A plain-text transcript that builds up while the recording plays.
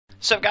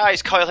So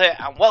guys, Kyle here,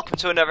 and welcome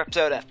to another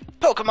episode of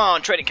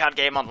Pokemon Trading Card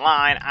Game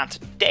Online, and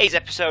today's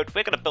episode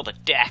we're going to build a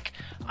deck.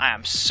 I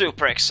am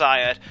super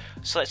excited,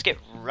 so let's get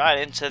right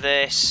into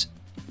this.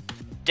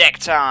 Deck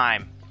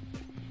time!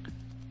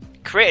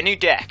 Create a new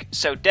deck.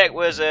 So Deck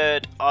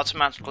Wizard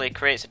automatically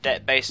creates a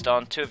deck based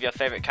on 2 of your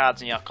favourite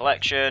cards in your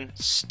collection.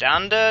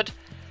 Standard,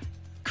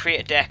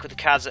 create a deck with the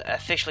cards that are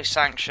officially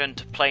sanctioned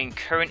to play in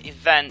current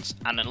events,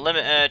 and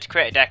Unlimited,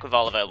 create a deck with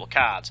all available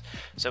cards.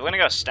 So we're going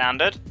to go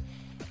Standard.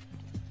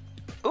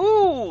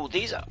 Ooh,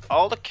 these are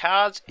all the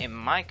cards in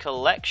my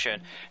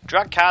collection.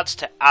 Drag cards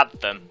to add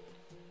them.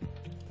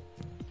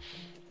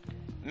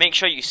 Make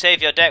sure you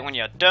save your deck when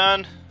you're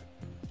done.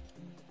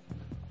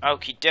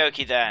 Okie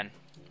dokie then.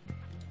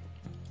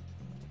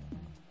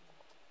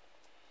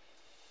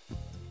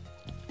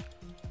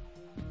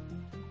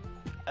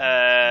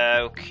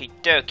 Okie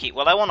dokie.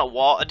 Well, I want a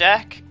water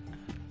deck.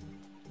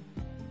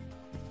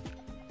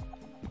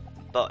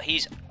 But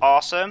he's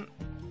awesome.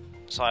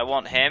 So I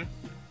want him.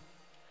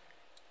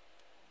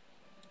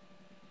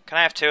 Can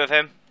I have 2 of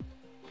him?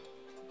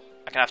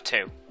 I can have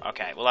 2.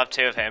 Okay, we'll have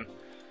 2 of him.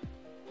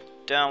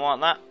 Don't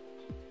want that.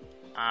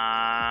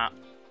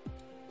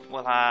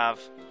 We'll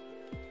have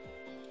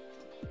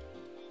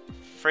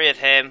 3 of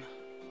him.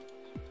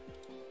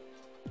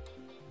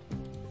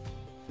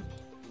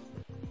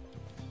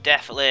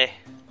 Definitely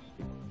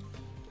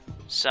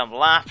some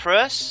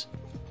Lapras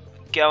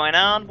going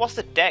on. What's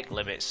the deck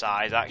limit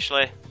size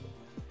actually?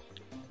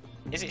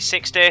 Is it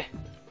 60?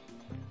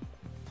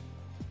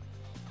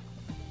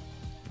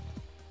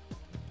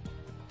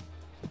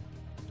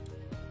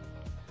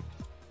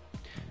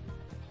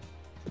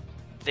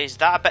 Is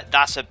that a bit?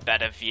 That's a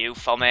better view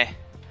for me.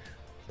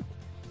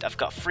 I've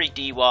got 3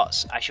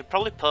 D-Watts. I should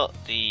probably put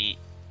the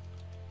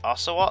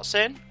Ocelot's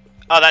in.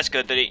 Oh, that's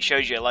good that it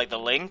shows you like the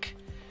link.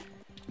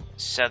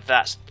 So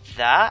that's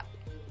that.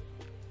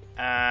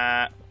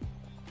 I've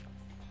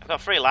got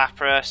 3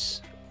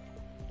 Lapras.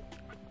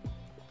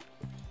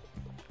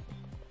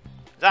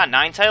 Is that a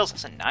Ninetales?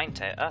 That's a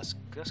Ninetales.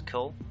 That's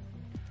cool.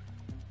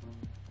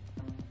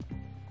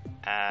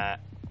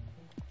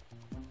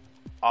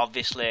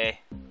 Obviously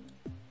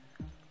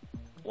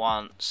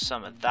want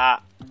some of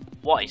that.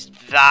 What is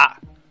that?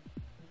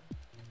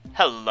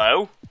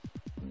 Hello?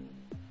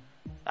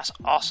 That's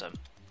awesome.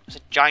 It's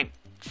a giant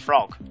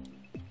frog.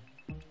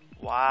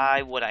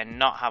 Why would I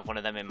not have one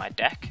of them in my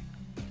deck?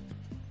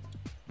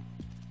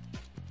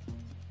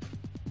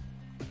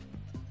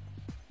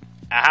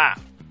 Aha!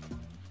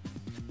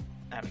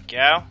 There we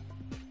go.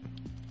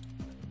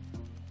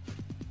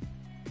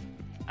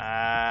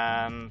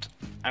 And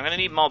I'm going to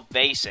need more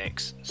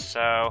basics,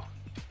 so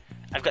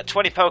I've got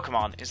 20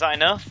 Pokemon. Is that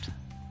enough?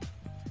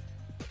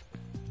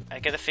 I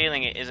get the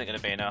feeling it isn't going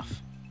to be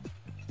enough.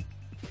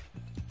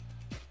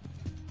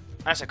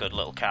 That's a good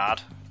little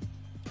card.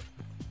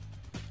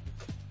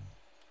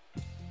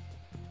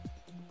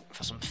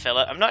 For some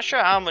filler. I'm not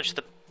sure how much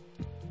the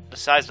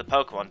size of the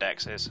Pokemon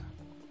Dex is.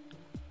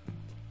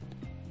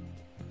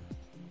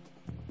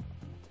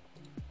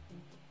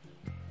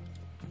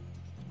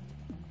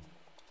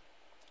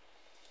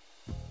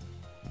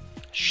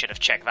 Should have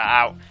checked that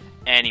out.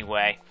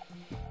 Anyway.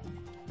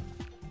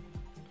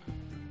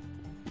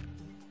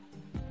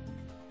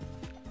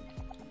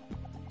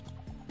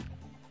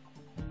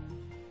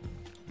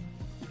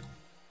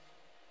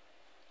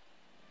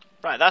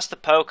 Right, that's the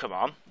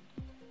Pokemon.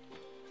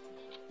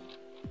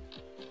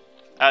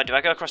 Oh, do I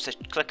go across to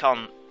click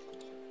on?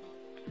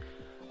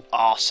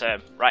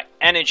 Awesome. Right,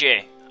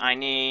 energy. I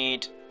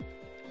need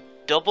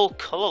double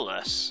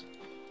colourless.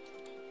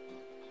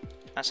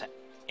 That's an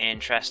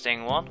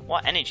interesting one.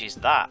 What energy is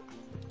that?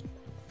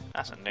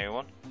 That's a new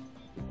one.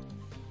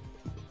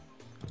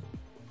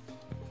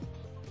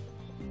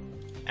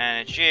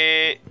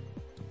 Energy.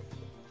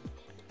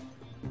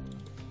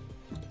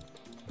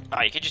 Oh,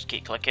 you could just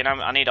keep clicking.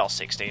 I need all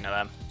 16 of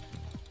them.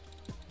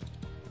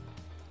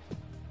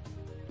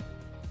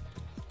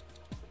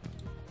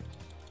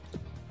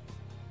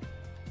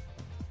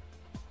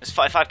 There's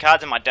 45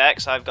 cards in my deck,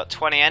 so I've got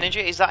 20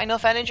 energy. Is that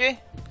enough energy?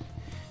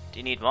 Do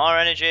you need more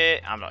energy?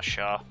 I'm not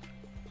sure.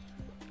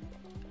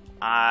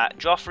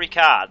 Draw 3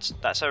 cards.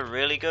 That's a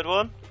really good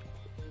one.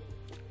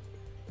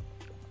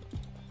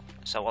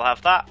 So we'll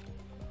have that.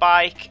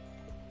 Bike.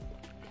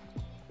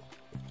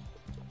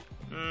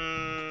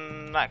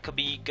 That could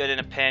be good in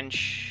a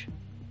pinch.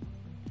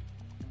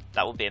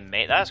 That would be a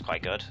mate. That's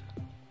quite good.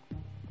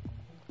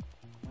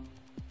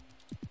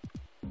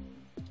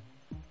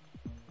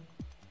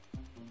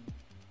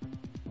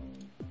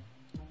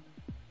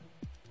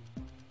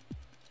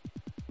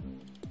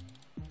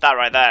 That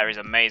right there is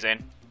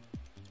amazing.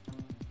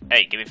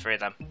 Hey, give me 3 of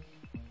them.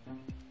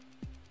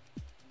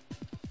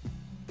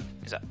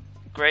 Is that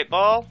Great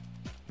Ball?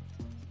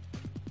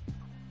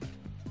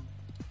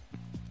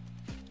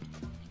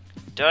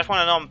 Do I just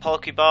want a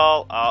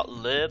non-Pokeball or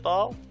Lure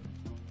Ball?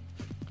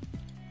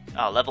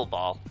 Oh, Level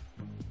Ball.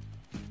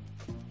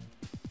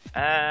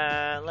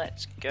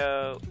 Let's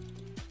go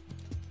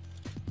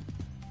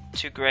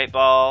 2 Great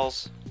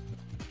Balls.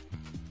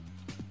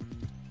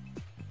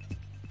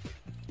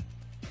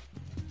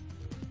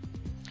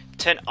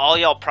 Turn all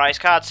your prize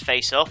cards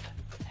face up.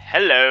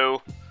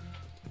 Hello.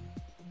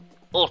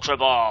 Ultra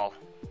Ball.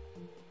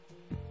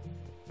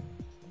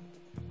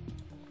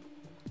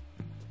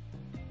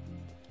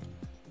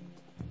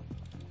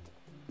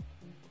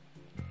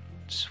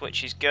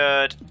 Switch is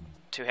good.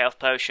 2 health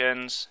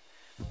potions.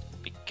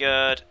 Be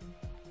good.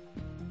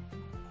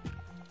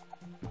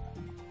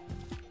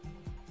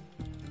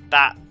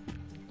 That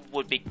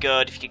would be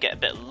good if you could get a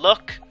bit of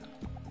luck.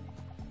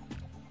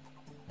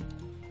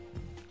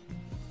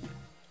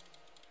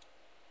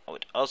 That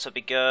would also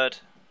be good.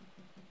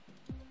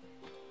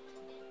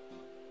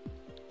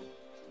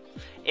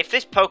 If the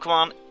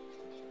Pokemon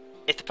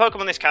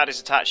this card is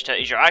attached to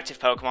is your active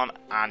Pokemon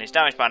and is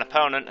damaged by an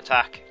opponent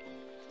attack.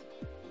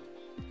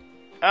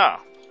 Oh.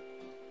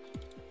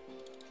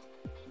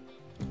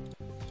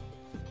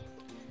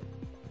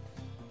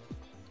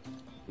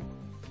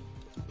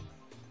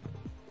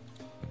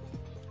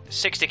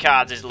 60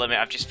 cards is the limit,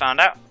 I've just found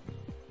out.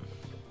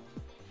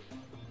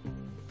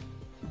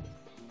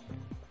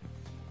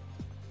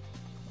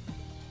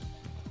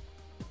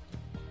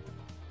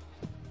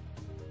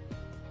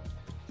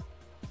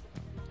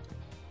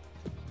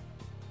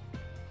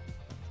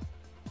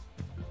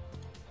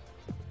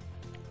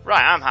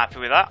 Right, I'm happy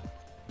with that.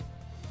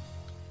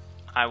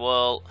 I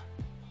will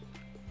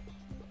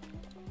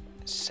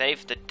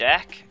save the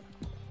deck,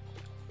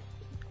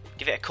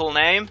 give it a cool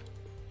name,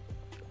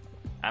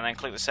 and then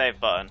click the save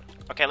button.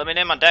 Okay, let me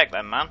name my deck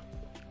then, man.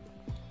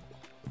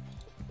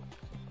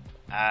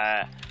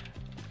 I'll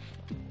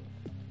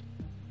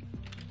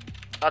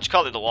just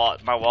call it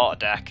my water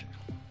deck.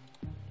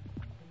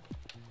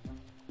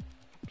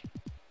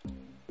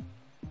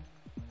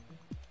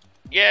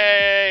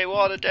 Yay,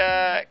 water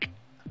deck!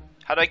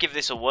 How do I give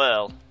this a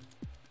whirl?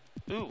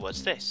 Ooh,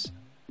 what's this?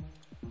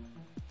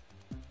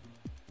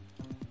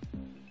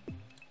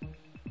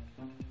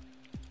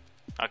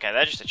 Okay,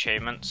 they're just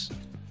achievements.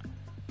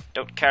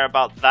 Don't care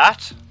about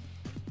that.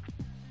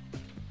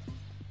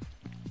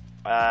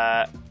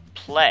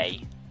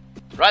 Play.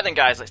 Right then,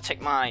 guys, let's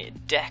take my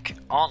deck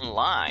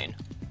online.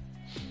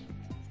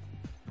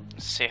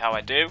 Let's see how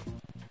I do.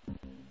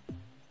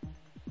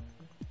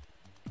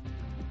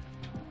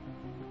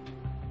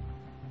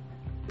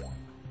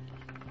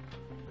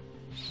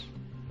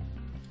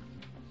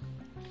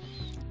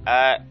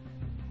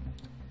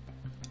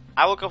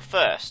 I will go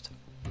first.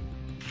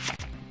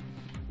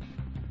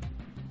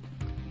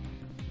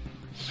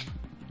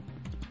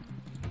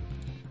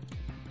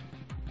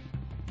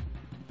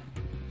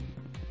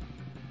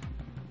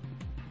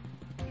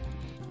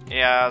 He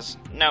has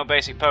no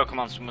basic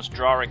Pokemon, so we must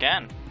draw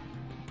again.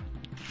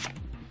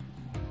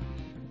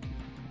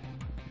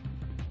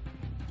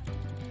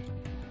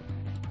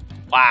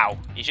 Wow,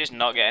 he's just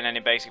not getting any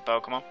basic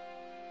Pokemon.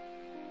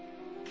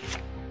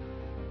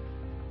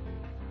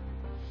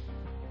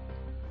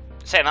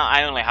 Saying that,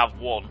 I only have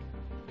one.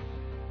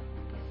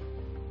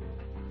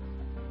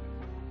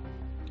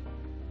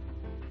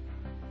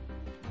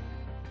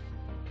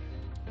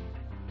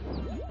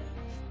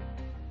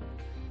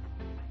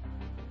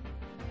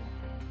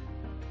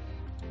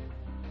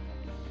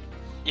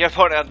 Your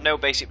opponent had no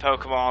basic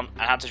Pokemon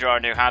and had to draw a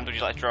new hand. Would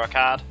you like to draw a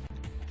card?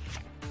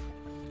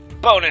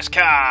 Bonus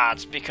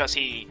cards! Because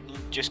he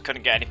just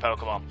couldn't get any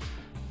Pokemon.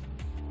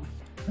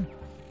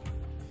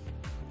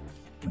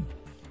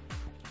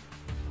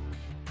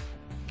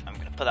 I'm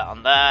going to put that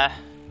on there.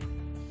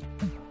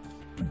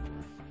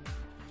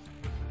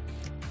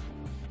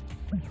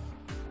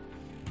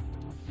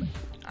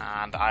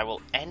 And I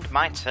will end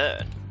my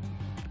turn.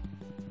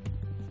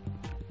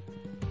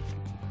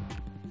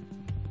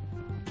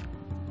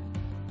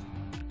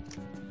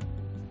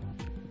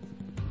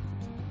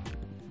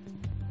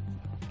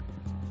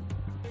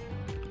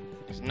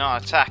 He's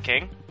not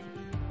attacking.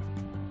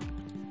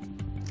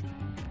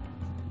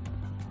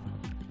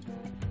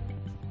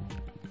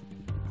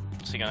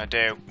 What's he gonna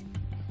do?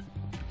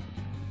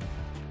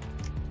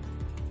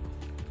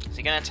 Is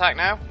he gonna attack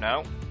now?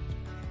 No.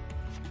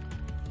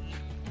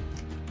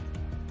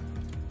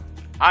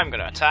 I'm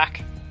gonna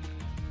attack.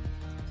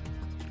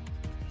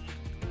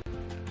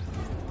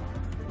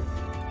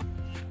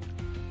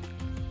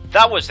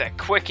 That was the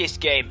quickest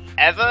game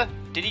ever.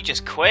 Did he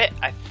just quit?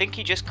 I think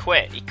he just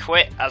quit. He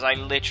quit as I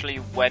literally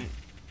went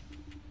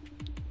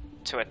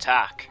to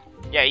attack.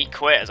 Yeah, he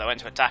quit as I went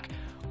to attack.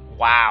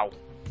 Wow.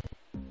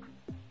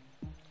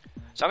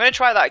 So I'm going to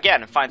try that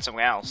again and find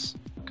something else.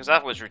 Because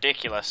that was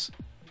ridiculous.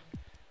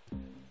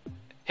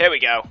 Here we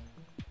go.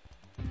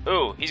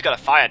 Ooh, he's got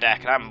a fire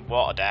deck and I'm a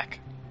water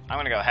deck. I'm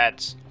going to go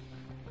heads.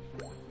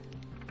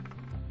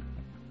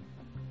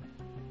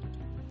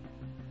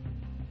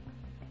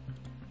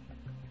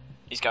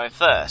 He's going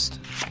first.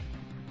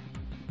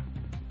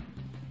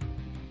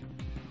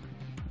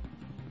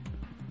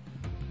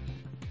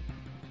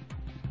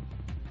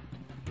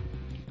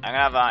 I'm going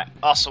to have my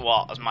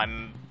Ocelot as my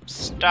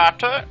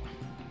starter.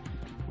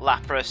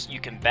 Lapras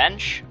you can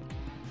bench.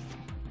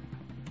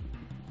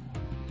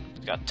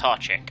 He's got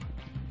Torchic.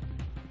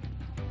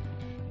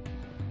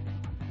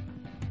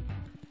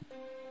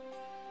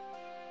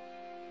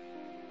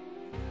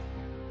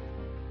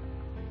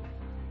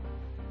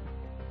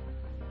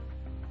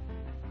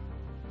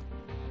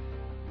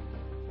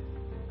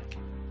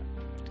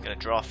 Gonna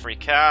draw 3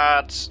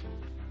 cards.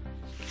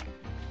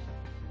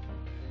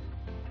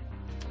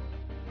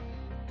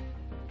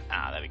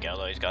 Ah, there we go.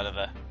 Look, he's got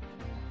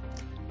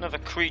another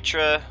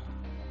creature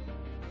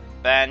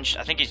benched.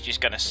 I think he's just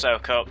gonna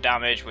soak up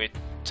damage with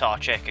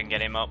Torchic and get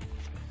him up.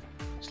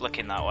 It's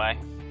looking that way.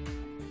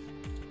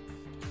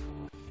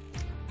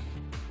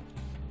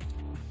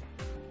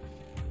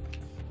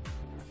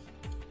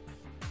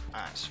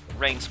 That's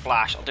Rain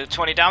Splash. I'll do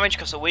 20 damage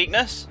because of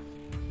weakness.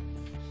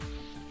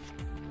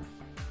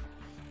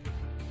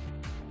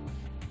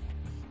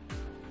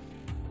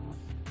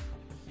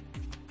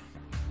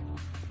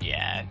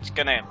 Yeah, it's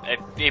gonna.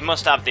 He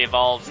must have the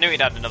evolved. Knew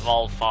he'd had an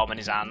evolved form in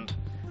his hand.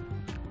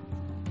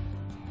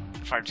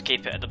 For him to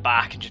keep it at the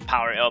back and just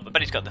power it up. I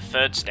bet he's got the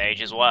 3rd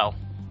stage as well.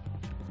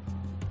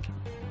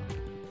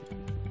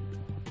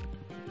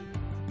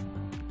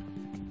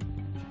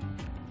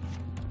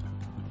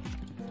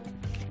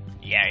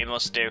 Yeah, he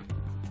must do.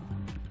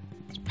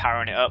 He's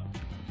powering it up.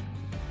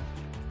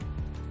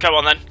 Come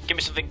on then, give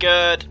me something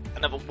good.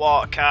 Another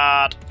water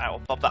card. I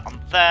will pop that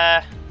on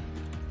there.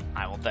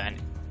 I will then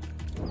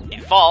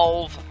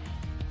evolve.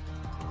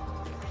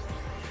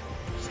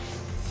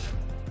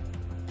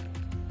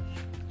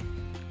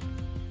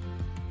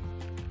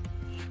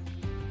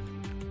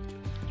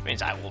 Which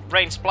means I will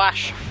Rain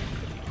Splash.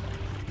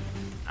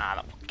 And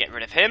I'll get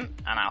rid of him.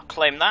 And I'll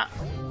claim that.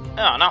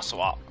 Oh, now so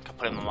what? I can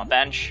put him on my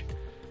bench.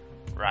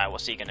 Right,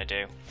 what's he gonna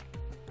do?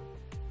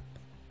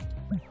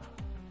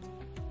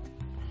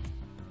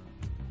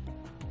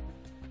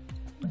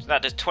 So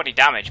that does 20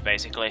 damage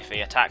basically if he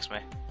attacks me.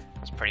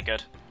 That's pretty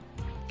good.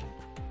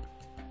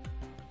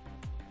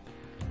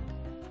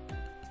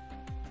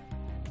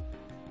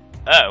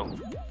 Oh.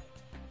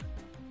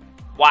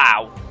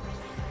 Wow.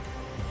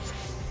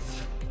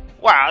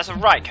 Wow, that's a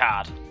right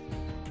card.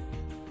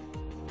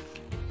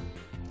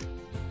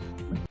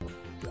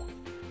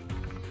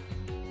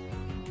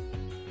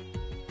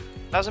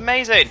 That was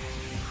amazing.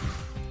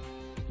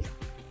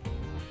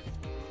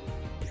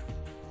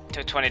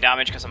 Took 20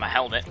 damage because of my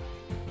helmet.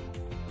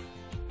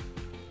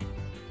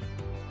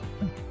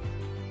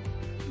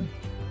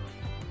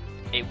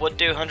 It would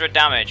do 100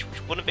 damage,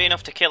 which wouldn't be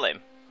enough to kill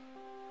him.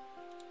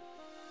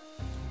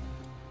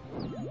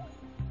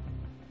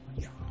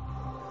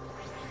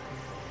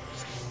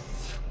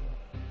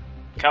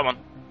 Come on.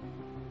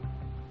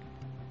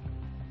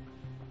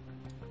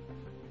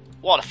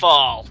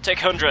 Waterfall,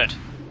 take 100.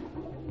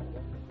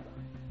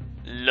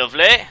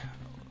 Lovely.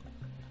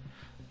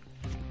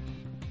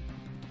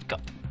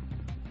 Got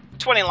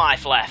 20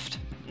 life left.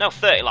 No,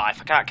 30 life,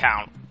 I can't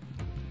count.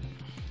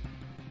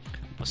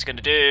 What's he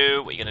gonna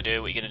do? What are you gonna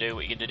do? What are you gonna do?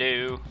 What are you gonna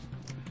do?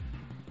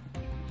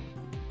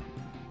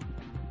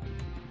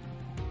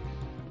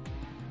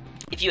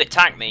 If you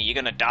attack me, you're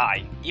gonna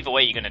die. Either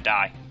way, you're gonna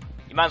die.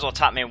 You might as well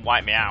attack me and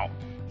wipe me out.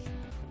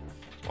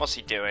 What's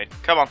he doing?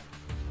 Come on.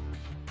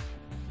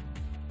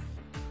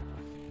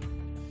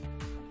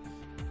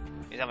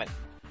 He's having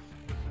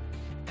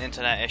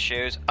internet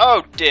issues.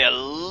 Oh dear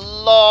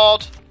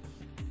lord!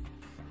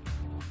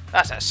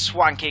 That's a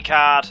swanky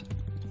card.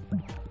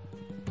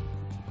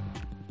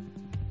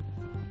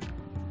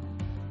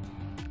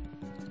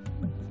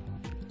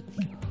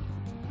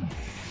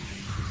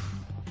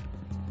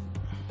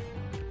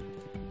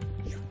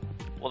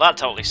 Well, that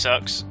totally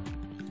sucks.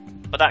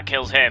 But that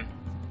kills him.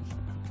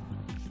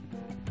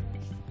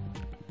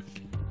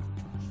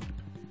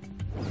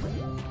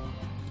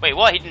 Wait,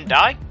 what? He didn't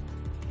die?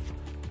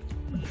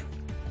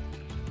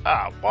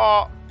 Ah,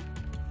 what?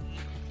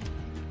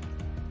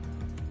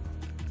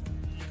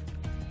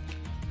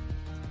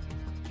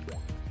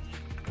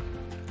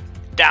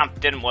 Damn,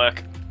 didn't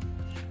work.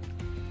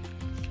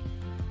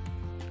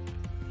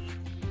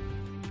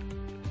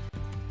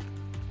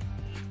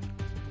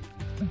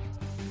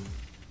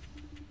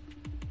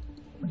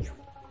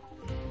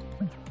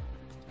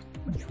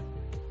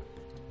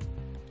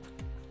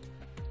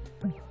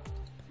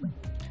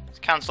 Let's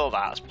cancel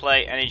that. Let's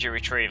play energy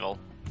retrieval.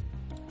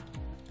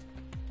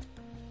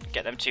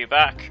 Get them 2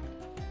 back.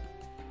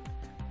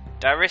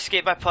 Do I risk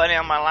it by putting it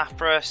on my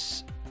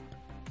Lapras?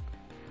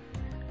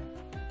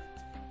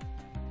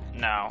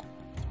 No.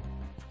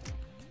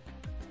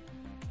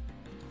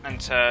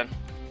 And turn.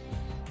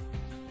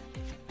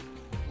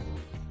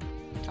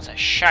 That's a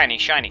shiny,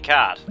 shiny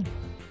card.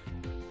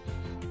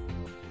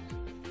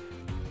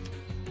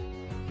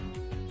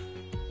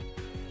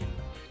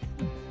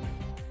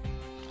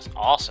 That's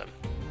awesome.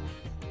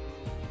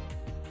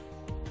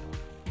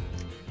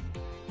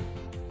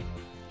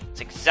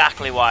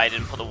 Exactly why I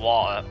didn't put the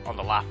water on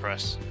the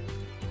Lapras.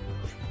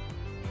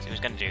 He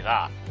was going to do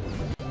that.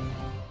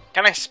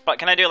 Can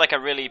I do like a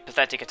really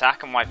pathetic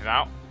attack and wipe him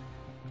out?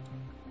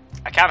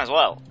 I can as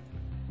well.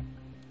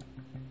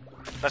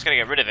 That's going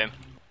to get rid of him.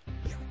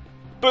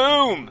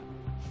 Boom!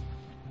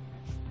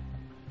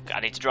 I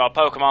need to draw a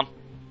Pokemon.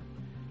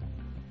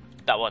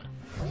 That one.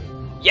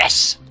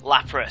 Yes!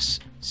 Lapras.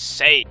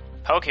 Save.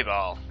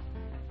 Pokeball.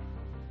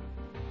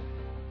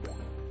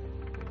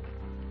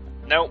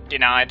 Nope,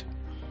 denied.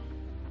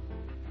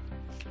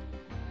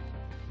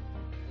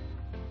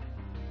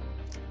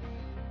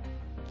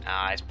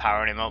 Ah, he's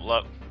powering him up,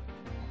 look.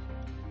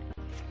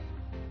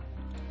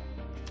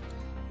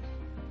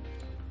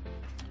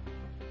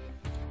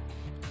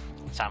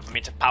 Time for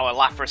me to power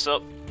Lapras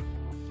up.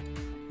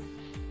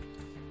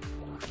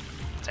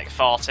 Take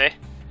 40.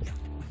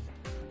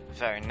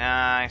 Very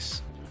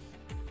nice.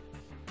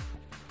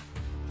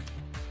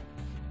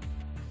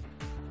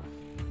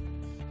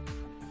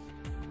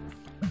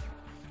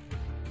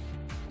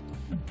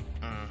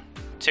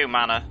 Two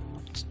mana.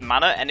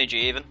 Mana? Energy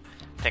even.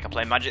 I think I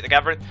play Magic the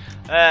Gathering.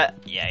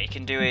 Yeah, you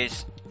can do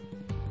his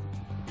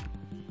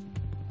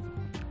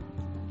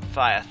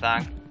fire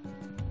thing.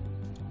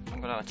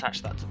 I'm going to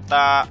attach that to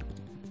that.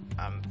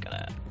 I'm going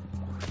to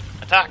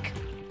attack.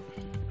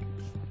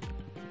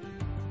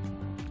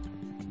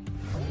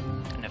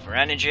 Another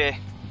energy.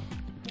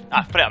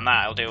 Ah, put it on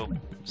that, I'll do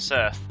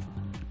Surf.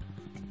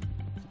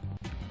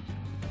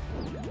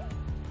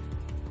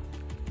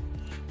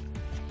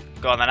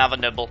 Go on then, have a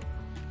nibble.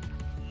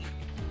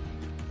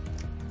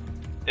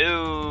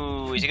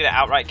 Ooh, is he going to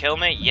outright kill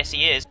me? Yes,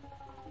 he is.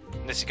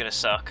 This is going to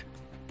suck.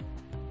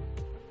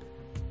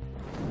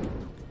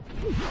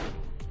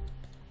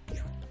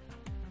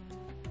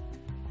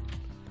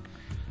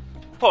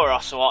 Poor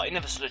Ocelot, he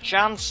never stood a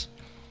chance.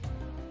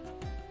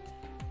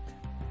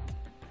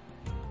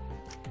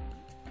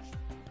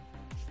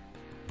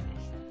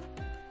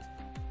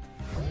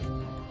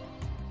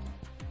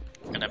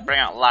 Gonna bring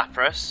out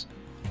Lapras.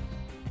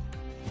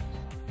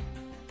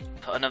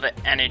 Put another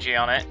energy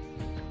on it.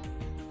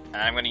 And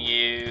I'm gonna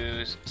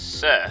use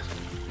Surf.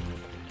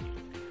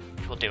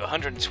 Which will do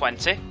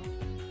 120.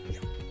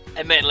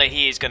 Admittedly,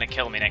 he is gonna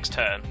kill me next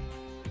turn.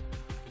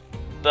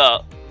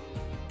 But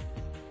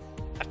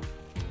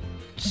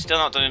still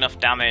not done enough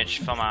damage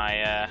for my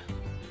a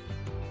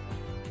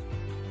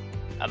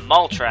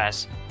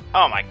Moltres.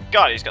 Oh my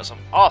god, he's got some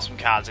awesome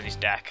cards in his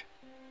deck.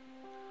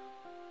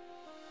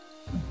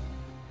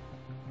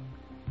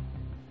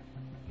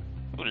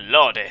 Oh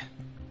lordy.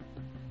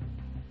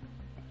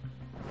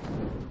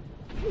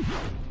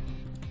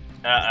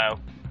 Uh-oh.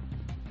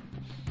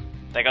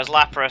 There goes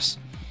Lapras.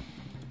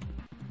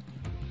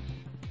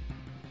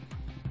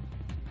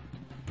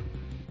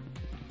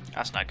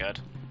 That's not good.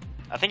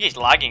 I think he's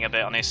lagging a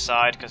bit on his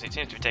side because it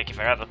seems to be taking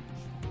forever.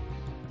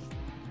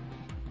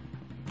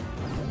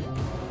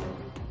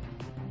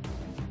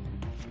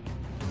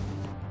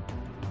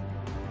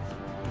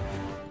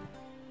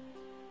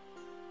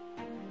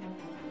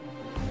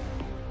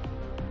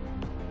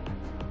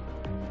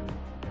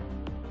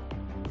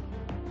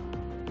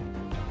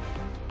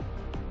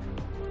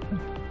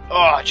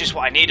 Oh, just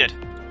what I needed.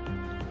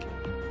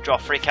 Draw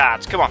 3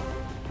 cards, come on.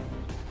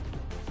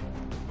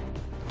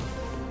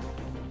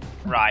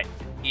 Right,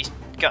 he's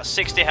got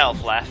 60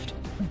 health left.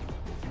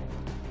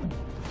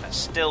 That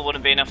still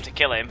wouldn't be enough to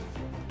kill him,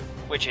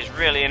 which is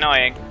really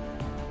annoying.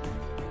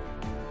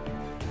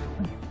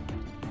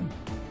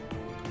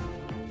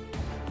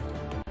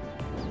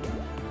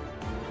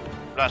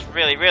 That's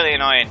really, really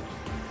annoying.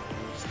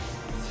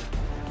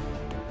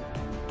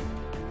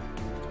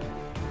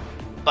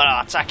 But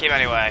I'll attack him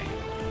anyway.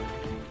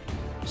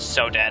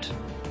 So dead.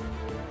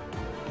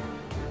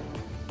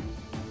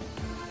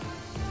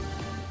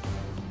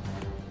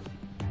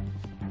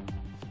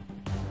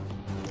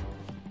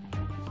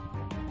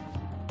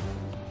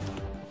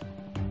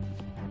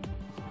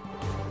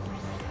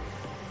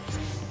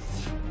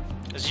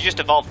 Does he just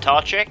evolve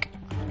Torchic?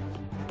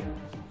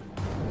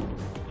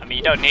 I mean,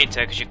 you don't need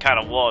to because you kind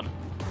of won.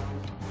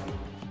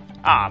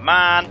 Ah,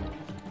 man.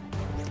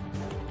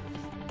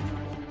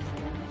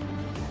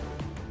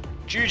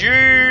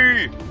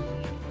 GG!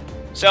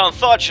 So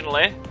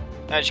unfortunately,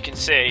 as you can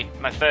see,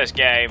 my first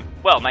game,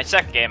 well, my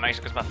second game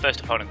actually because my first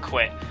opponent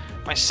quit.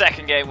 My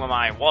second game with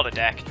my water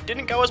deck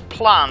didn't go as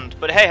planned,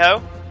 but hey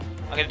ho,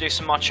 I'm going to do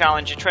some more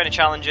trainer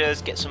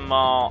challenges, get some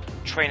more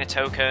trainer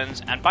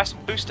tokens, and buy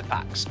some booster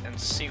packs and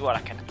see what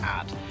I can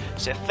add.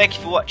 So thank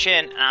you for watching,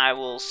 and I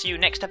will see you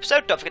next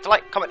episode. Don't forget to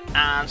like, comment,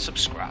 and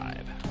subscribe.